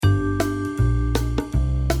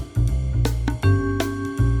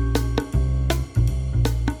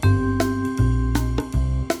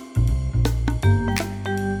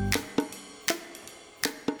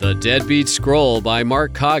Deadbeat Scroll by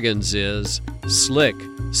Mark Coggins is slick,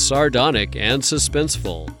 sardonic, and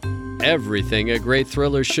suspenseful. Everything a great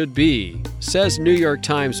thriller should be, says New York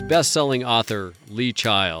Times bestselling author Lee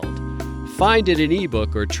Child. Find it in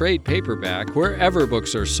ebook or trade paperback wherever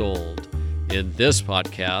books are sold. In this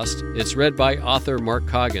podcast, it's read by author Mark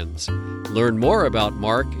Coggins. Learn more about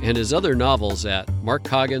Mark and his other novels at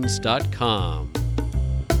markcoggins.com.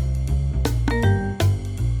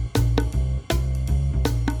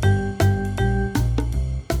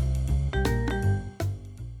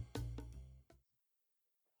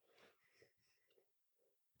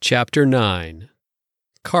 Chapter 9.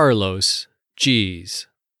 Carlos G's.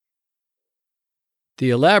 The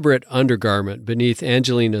elaborate undergarment beneath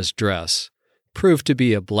Angelina's dress proved to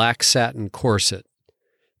be a black satin corset.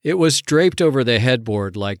 It was draped over the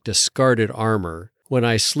headboard like discarded armor when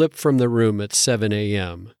I slipped from the room at 7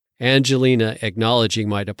 a.m., Angelina acknowledging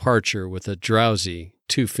my departure with a drowsy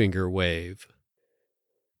two-finger wave.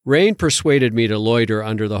 Rain persuaded me to loiter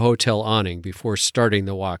under the hotel awning before starting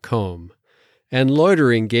the walk home, and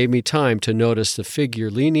loitering gave me time to notice the figure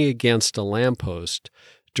leaning against a lamppost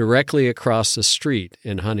directly across the street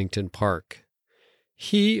in Huntington Park.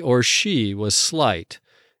 He or she was slight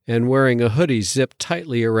and wearing a hoodie zipped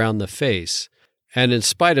tightly around the face, and in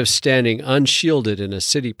spite of standing unshielded in a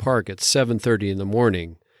city park at 7:30 in the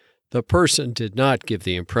morning, the person did not give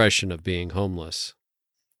the impression of being homeless.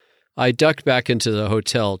 I ducked back into the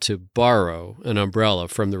hotel to borrow an umbrella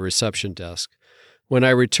from the reception desk. When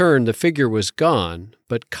I returned, the figure was gone,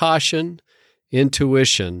 but caution,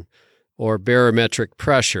 intuition, or barometric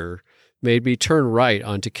pressure made me turn right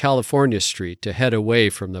onto California Street to head away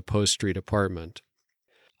from the Post Street apartment.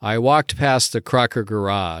 I walked past the Crocker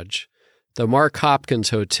Garage, the Mark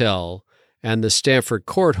Hopkins Hotel, and the Stanford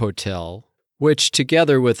Court Hotel, which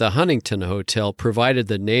together with the Huntington Hotel provided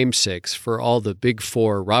the namesakes for all the Big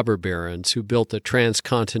Four robber barons who built the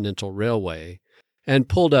Transcontinental Railway, and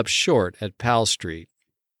pulled up short at Powell Street.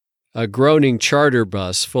 A groaning charter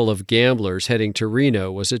bus full of gamblers heading to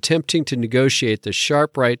Reno was attempting to negotiate the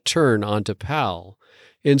sharp right turn onto Powell,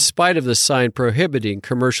 in spite of the sign prohibiting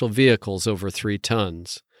commercial vehicles over 3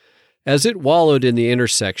 tons. As it wallowed in the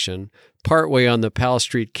intersection, partway on the Powell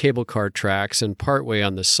Street cable car tracks and partway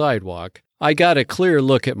on the sidewalk, I got a clear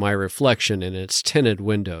look at my reflection in its tinted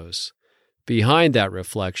windows. Behind that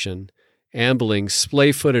reflection, ambling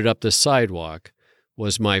splay-footed up the sidewalk,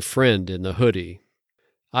 was my friend in the hoodie.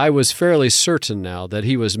 I was fairly certain now that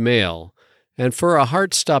he was male, and for a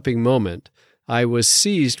heart-stopping moment, I was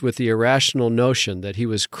seized with the irrational notion that he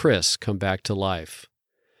was Chris come back to life.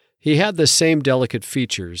 He had the same delicate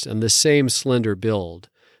features and the same slender build,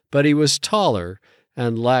 but he was taller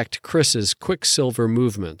and lacked Chris's quicksilver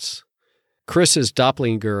movements. Chris's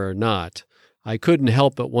doppelganger or not, I couldn't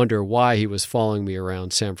help but wonder why he was following me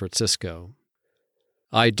around San Francisco.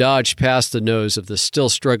 I dodged past the nose of the still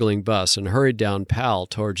struggling bus and hurried down Powell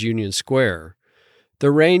towards Union Square.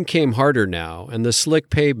 The rain came harder now, and the slick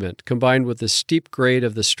pavement, combined with the steep grade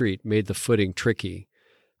of the street, made the footing tricky.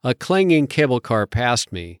 A clanging cable car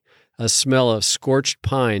passed me, a smell of scorched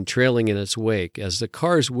pine trailing in its wake as the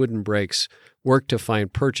car's wooden brakes worked to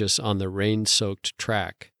find purchase on the rain-soaked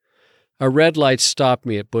track. A red light stopped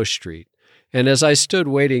me at Bush Street, and as I stood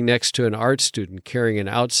waiting next to an art student carrying an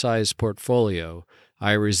outsized portfolio,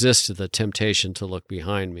 I resisted the temptation to look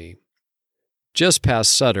behind me. Just past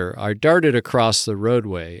Sutter, I darted across the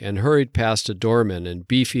roadway and hurried past a doorman in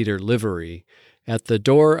Beefeater livery at the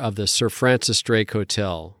door of the Sir Francis Drake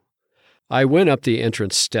Hotel. I went up the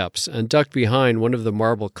entrance steps and ducked behind one of the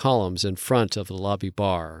marble columns in front of the lobby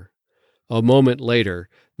bar. A moment later,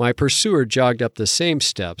 my pursuer jogged up the same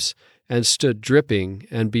steps and stood dripping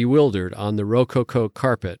and bewildered on the rococo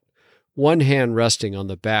carpet, one hand resting on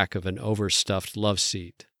the back of an overstuffed love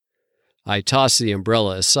seat. I tossed the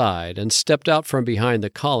umbrella aside and stepped out from behind the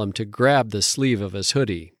column to grab the sleeve of his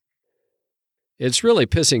hoodie. "It's really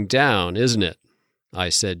pissing down, isn't it?" I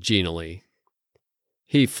said genially.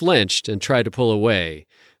 He flinched and tried to pull away,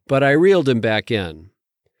 but I reeled him back in.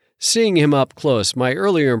 Seeing him up close, my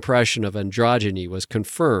earlier impression of androgyny was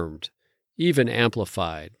confirmed, even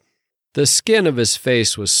amplified. The skin of his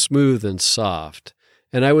face was smooth and soft,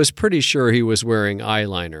 and I was pretty sure he was wearing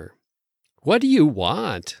eyeliner. "What do you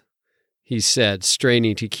want?" he said,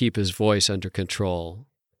 straining to keep his voice under control.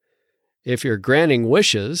 "If you're granting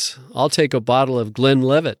wishes, I'll take a bottle of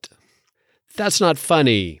Glenlivet." "That's not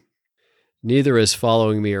funny." "Neither is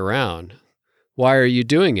following me around. Why are you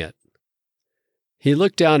doing it?" He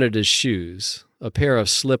looked down at his shoes, a pair of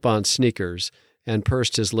slip-on sneakers, and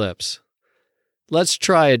pursed his lips. "Let's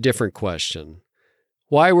try a different question.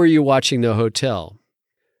 Why were you watching the hotel?"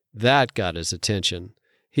 That got his attention,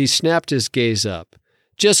 He snapped his gaze up.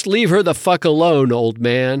 "Just leave her the fuck alone, old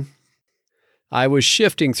man." I was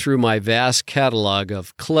shifting through my vast catalog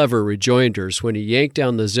of clever rejoinders when he yanked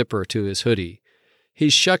down the zipper to his hoodie. He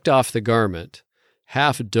shucked off the garment,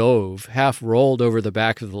 half dove, half rolled over the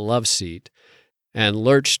back of the love seat, and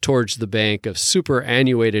lurched towards the bank of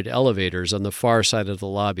superannuated elevators on the far side of the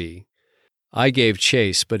lobby. I gave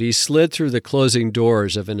chase, but he slid through the closing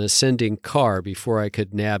doors of an ascending car before I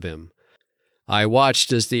could nab him. I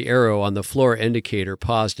watched as the arrow on the floor indicator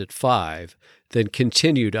paused at 5, then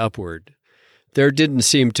continued upward. There didn't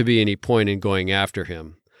seem to be any point in going after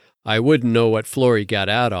him. I wouldn't know what floor he got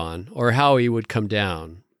out on, or how he would come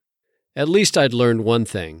down. At least I'd learned one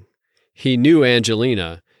thing. He knew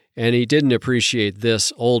Angelina, and he didn't appreciate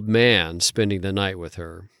this old man spending the night with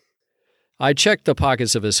her. I checked the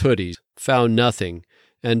pockets of his hoodie, found nothing,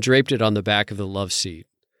 and draped it on the back of the love seat.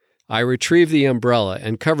 I retrieved the umbrella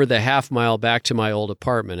and covered the half-mile back to my old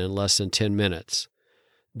apartment in less than 10 minutes.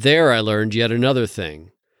 There I learned yet another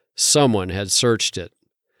thing. Someone had searched it.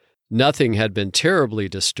 Nothing had been terribly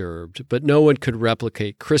disturbed, but no one could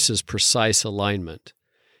replicate Chris's precise alignment.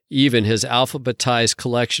 Even his alphabetized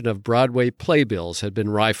collection of Broadway playbills had been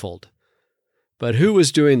rifled. But who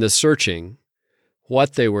was doing the searching,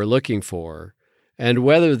 what they were looking for, and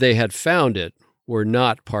whether they had found it were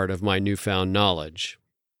not part of my newfound knowledge.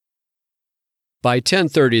 By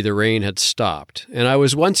 10:30 the rain had stopped, and I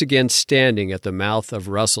was once again standing at the mouth of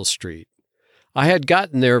Russell Street. I had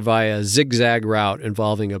gotten there via a zigzag route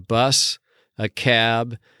involving a bus, a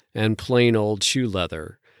cab, and plain old shoe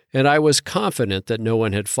leather, and I was confident that no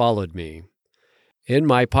one had followed me. In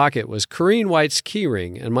my pocket was Corrine White's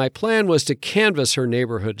keyring, and my plan was to canvass her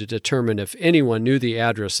neighborhood to determine if anyone knew the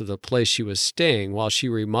address of the place she was staying while she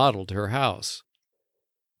remodeled her house.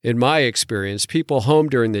 In my experience, people home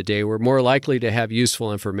during the day were more likely to have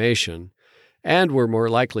useful information, and were more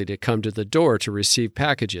likely to come to the door to receive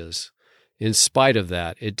packages. In spite of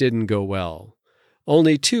that, it didn't go well.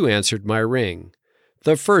 Only 2 answered my ring.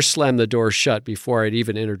 The first slammed the door shut before I'd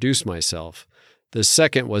even introduced myself. The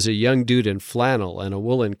second was a young dude in flannel and a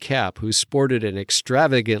woolen cap who sported an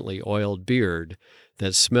extravagantly oiled beard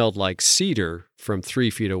that smelled like cedar from 3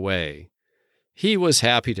 feet away. He was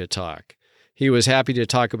happy to talk. He was happy to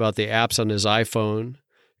talk about the apps on his iPhone,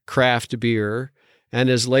 craft beer, and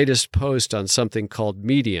his latest post on something called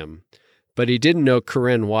Medium. But he didn't know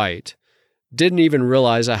Corrine White, didn't even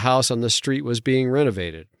realize a house on the street was being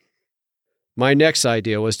renovated. My next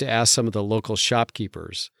idea was to ask some of the local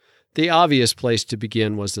shopkeepers. The obvious place to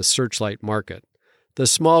begin was the Searchlight Market, the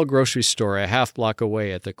small grocery store a half-block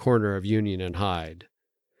away at the corner of Union and Hyde.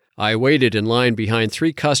 I waited in line behind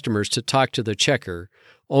 3 customers to talk to the checker,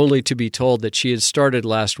 only to be told that she had started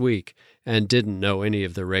last week and didn't know any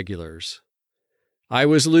of the regulars. I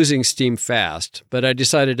was losing steam fast, but I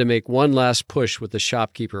decided to make one last push with the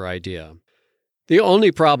shopkeeper idea. The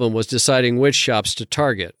only problem was deciding which shops to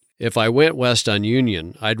target. If I went west on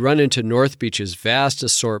Union, I'd run into North Beach's vast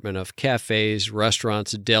assortment of cafes,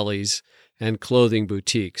 restaurants, delis, and clothing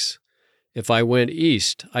boutiques. If I went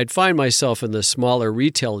east, I'd find myself in the smaller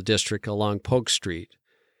retail district along Polk Street.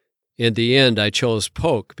 In the end, I chose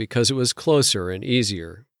Polk because it was closer and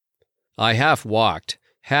easier. I half walked,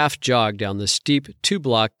 half jogged down the steep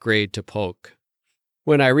 2-block grade to Polk.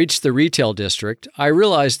 When I reached the retail district, I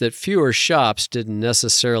realized that fewer shops didn't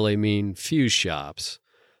necessarily mean few shops.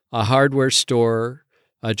 A hardware store,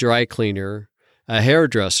 a dry cleaner, a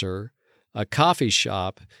hairdresser, a coffee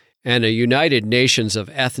shop, and a United Nations of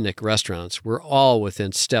ethnic restaurants were all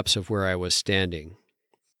within steps of where I was standing.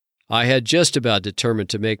 I had just about determined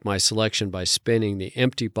to make my selection by spinning the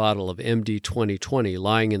empty bottle of MD 2020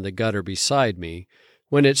 lying in the gutter beside me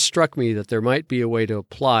when it struck me that there might be a way to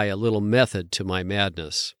apply a little method to my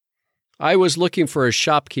madness. I was looking for a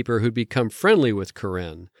shopkeeper who'd become friendly with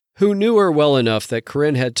Corrine, who knew her well enough that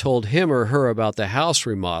Corrine had told him or her about the house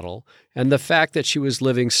remodel and the fact that she was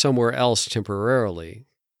living somewhere else temporarily.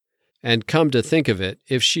 And come to think of it,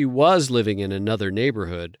 if she was living in another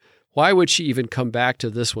neighborhood, why would she even come back to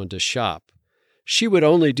this one to shop? She would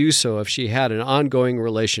only do so if she had an ongoing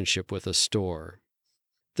relationship with a store.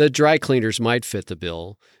 The dry cleaners might fit the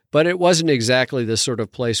bill, but it wasn't exactly the sort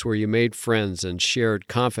of place where you made friends and shared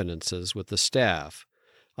confidences with the staff.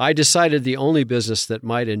 I decided the only business that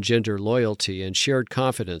might engender loyalty and shared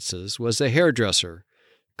confidences was the hairdresser,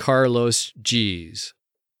 Carlos G's.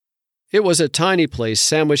 It was a tiny place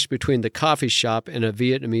sandwiched between the coffee shop and a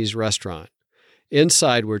Vietnamese restaurant.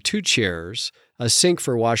 Inside were 2 chairs, a sink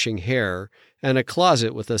for washing hair, and a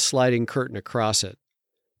closet with a sliding curtain across it.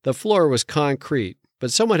 The floor was concrete,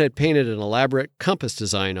 but someone had painted an elaborate compass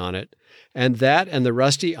design on it, and that and the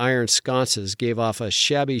rusty iron sconces gave off a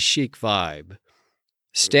shabby chic vibe.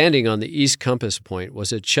 Standing on the east compass point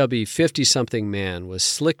was a chubby 50-something man with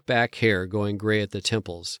slicked back hair going gray at the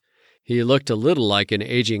temples. He looked a little like an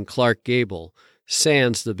aging Clark Gable,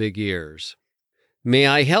 sans the big ears. "May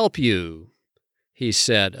I help you?" he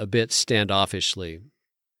said a bit standoffishly.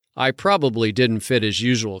 I probably didn't fit his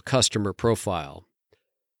usual customer profile.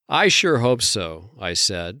 "I sure hope so," I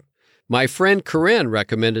said. "My friend Corinne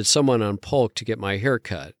recommended someone on Polk to get my hair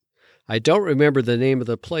cut. I don't remember the name of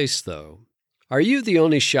the place, though. Are you the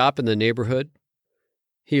only shop in the neighborhood?"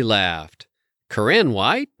 He laughed. "Corinne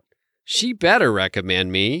White? She better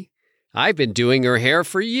recommend me. I've been doing her hair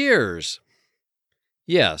for years."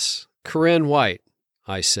 "Yes, Corinne White,"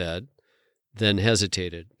 I said, then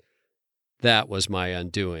hesitated. That was my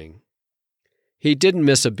undoing. He didn't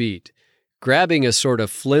miss a beat. Grabbing a sort of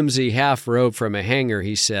flimsy half-robe from a hanger,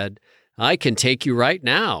 he said, "I can take you right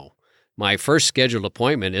now. My first scheduled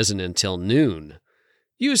appointment isn't until noon.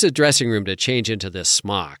 Use the dressing room to change into this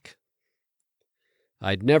smock."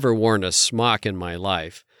 I'd never worn a smock in my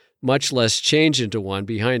life, much less change into one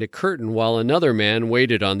behind a curtain while another man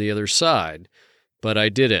waited on the other side. But I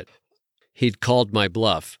did it. He'd called my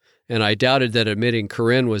bluff, and I doubted that admitting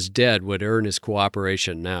Corinne was dead would earn his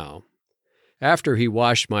cooperation now. After he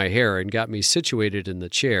washed my hair and got me situated in the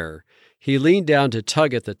chair, he leaned down to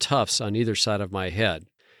tug at the tufts on either side of my head.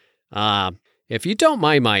 If you don't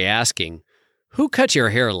mind my asking, who cut your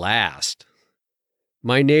hair last?"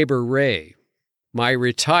 "My neighbor Ray. My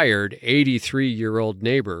retired 83-year-old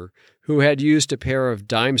neighbor who had used a pair of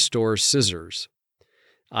dime store scissors."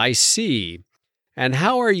 "I see. And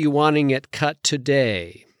how are you wanting it cut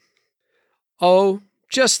today?" "Oh,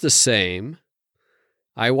 just the same."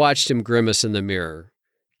 I watched him grimace in the mirror.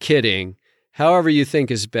 "Kidding. However you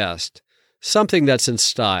think is best. Something that's in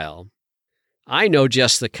style." "I know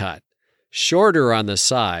just the cut. Shorter on the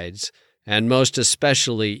sides, and most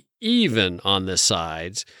especially even on the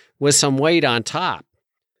sides, with some weight on top.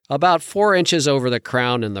 About 4 inches over the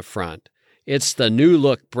crown in the front. It's the new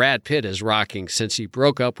look Brad Pitt is rocking since he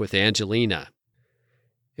broke up with Angelina."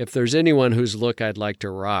 If there's anyone whose look I'd like to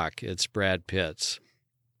rock, it's Brad Pitt's.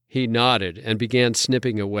 He nodded and began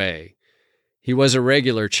snipping away. He was a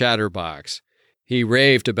regular chatterbox. He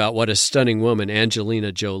raved about what a stunning woman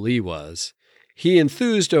Angelina Jolie was. He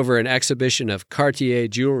enthused over an exhibition of Cartier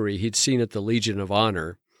jewelry he'd seen at the Legion of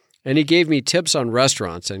Honor, and he gave me tips on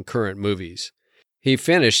restaurants and current movies. He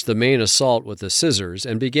finished the main assault with the scissors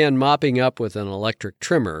and began mopping up with an electric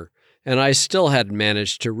trimmer, and I still hadn't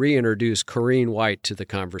managed to reintroduce Corinne White to the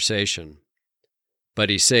conversation. But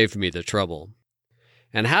he saved me the trouble.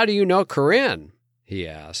 "And how do you know Corinne?" he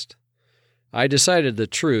asked. I decided the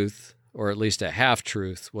truth, or at least a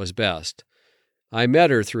half-truth, was best. I met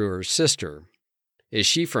her through her sister. "Is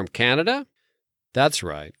she from Canada?" "That's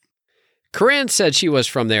right." "Corinne said she was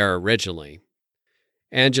from there originally."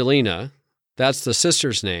 "Angelina, that's the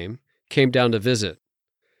sister's name, came down to visit."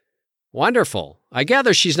 "Wonderful. I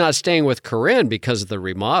gather she's not staying with Corinne because of the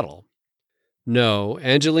remodel." "No,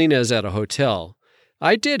 Angelina is at a hotel.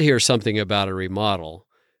 I did hear something about a remodel.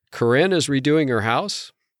 Corinne is redoing her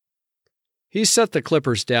house?" He set the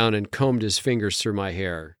clippers down and combed his fingers through my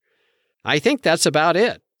hair. "I think that's about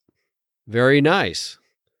it." "Very nice.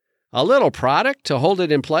 A little product to hold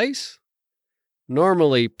it in place?"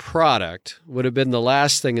 Normally, product would have been the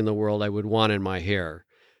last thing in the world I would want in my hair,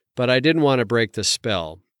 but I didn't want to break the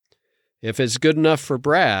spell. If it's good enough for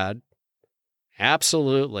Brad,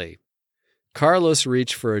 absolutely. Carlos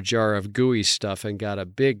reached for a jar of gooey stuff and got a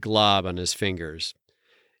big glob on his fingers.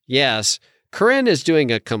 "Yes, Corinne is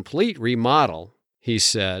doing a complete remodel," he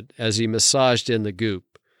said as he massaged in the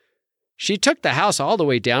goop. "She took the house all the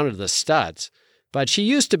way down to the studs, but she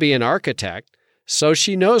used to be an architect, so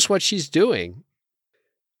she knows what she's doing."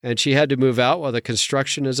 "And she had to move out while the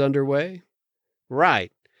construction is underway?"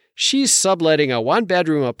 "Right. She's subletting a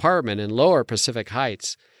one-bedroom apartment in Lower Pacific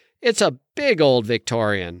Heights. It's a big old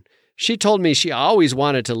Victorian. She told me she always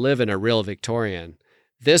wanted to live in a real Victorian.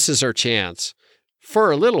 This is her chance.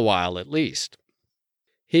 For a little while, at least."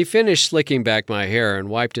 He finished slicking back my hair and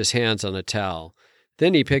wiped his hands on a towel.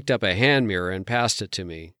 Then he picked up a hand mirror and passed it to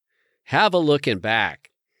me. "Have a look in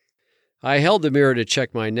back." I held the mirror to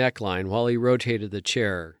check my neckline while he rotated the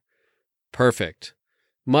chair. "Perfect.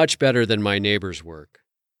 Much better than my neighbor's work."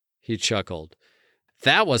 He chuckled.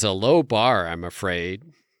 "That was a low bar, I'm afraid."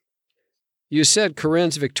 "You said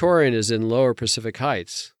Corinne's Victorian is in Lower Pacific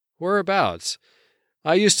Heights. Whereabouts?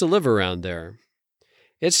 I used to live around there."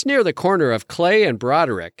 "It's near the corner of Clay and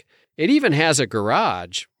Broderick. It even has a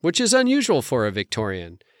garage, which is unusual for a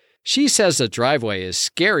Victorian. She says the driveway is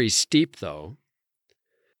scary steep, though.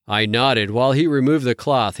 I nodded while he removed the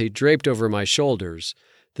cloth he draped over my shoulders.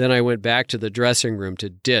 Then I went back to the dressing room to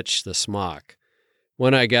ditch the smock.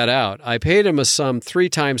 When I got out, I paid him a sum 3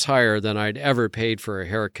 times higher than I'd ever paid for a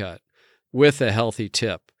haircut, with a healthy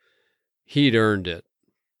tip. He'd earned it.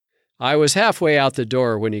 I was halfway out the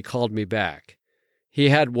door when he called me back. He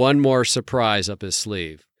had one more surprise up his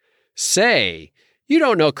sleeve. Say, you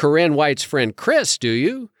don't know Corinne White's friend Chris, do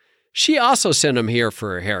you? She also sent him here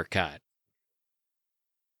for a haircut.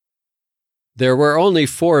 There were only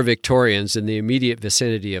 4 Victorians in the immediate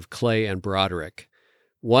vicinity of Clay and Broderick.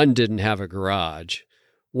 One didn't have a garage.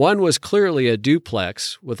 One was clearly a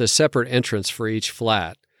duplex with a separate entrance for each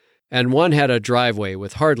flat, and one had a driveway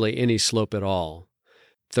with hardly any slope at all.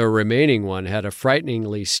 The remaining one had a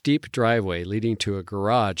frighteningly steep driveway leading to a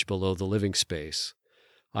garage below the living space.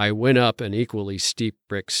 I went up an equally steep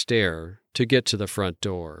brick stair to get to the front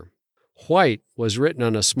door. White was written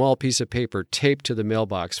on a small piece of paper taped to the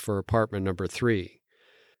mailbox for apartment number 3.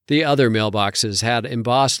 The other mailboxes had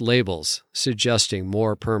embossed labels suggesting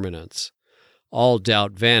more permanence. All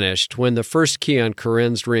doubt vanished when the first key on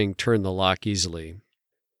Corinne's ring turned the lock easily.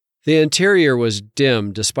 The interior was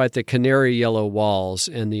dim despite the canary yellow walls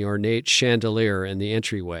and the ornate chandelier in the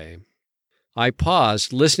entryway. I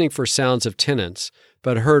paused, listening for sounds of tenants,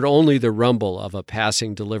 but heard only the rumble of a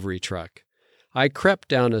passing delivery truck. I crept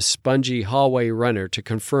down a spongy hallway runner to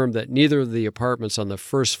confirm that neither of the apartments on the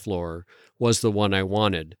first floor was the one I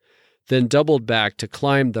wanted, then doubled back to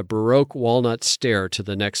climb the Baroque walnut stair to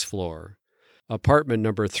the next floor. Apartment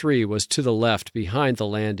number 3 was to the left behind the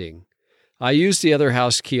landing. I used the other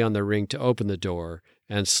house key on the ring to open the door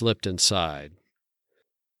and slipped inside.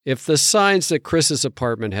 If the signs that Chris's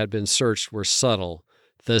apartment had been searched were subtle,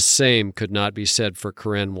 the same could not be said for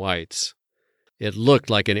Corinne White's. It looked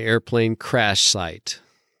like an airplane crash site.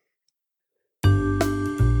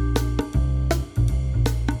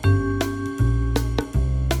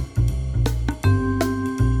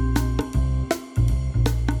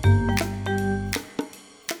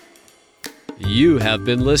 You have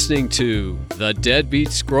been listening to The Deadbeat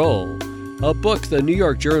Scroll, a book the New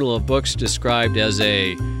York Journal of Books described as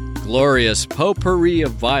a glorious potpourri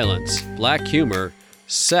of violence, black humor,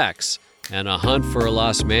 sex, and a hunt for a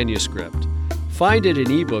lost manuscript. Find it in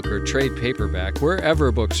ebook or trade paperback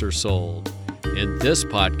wherever books are sold. And this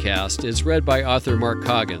podcast is read by author Mark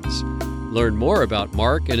Coggins. Learn more about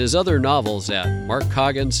Mark and his other novels at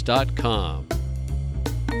markcoggins.com.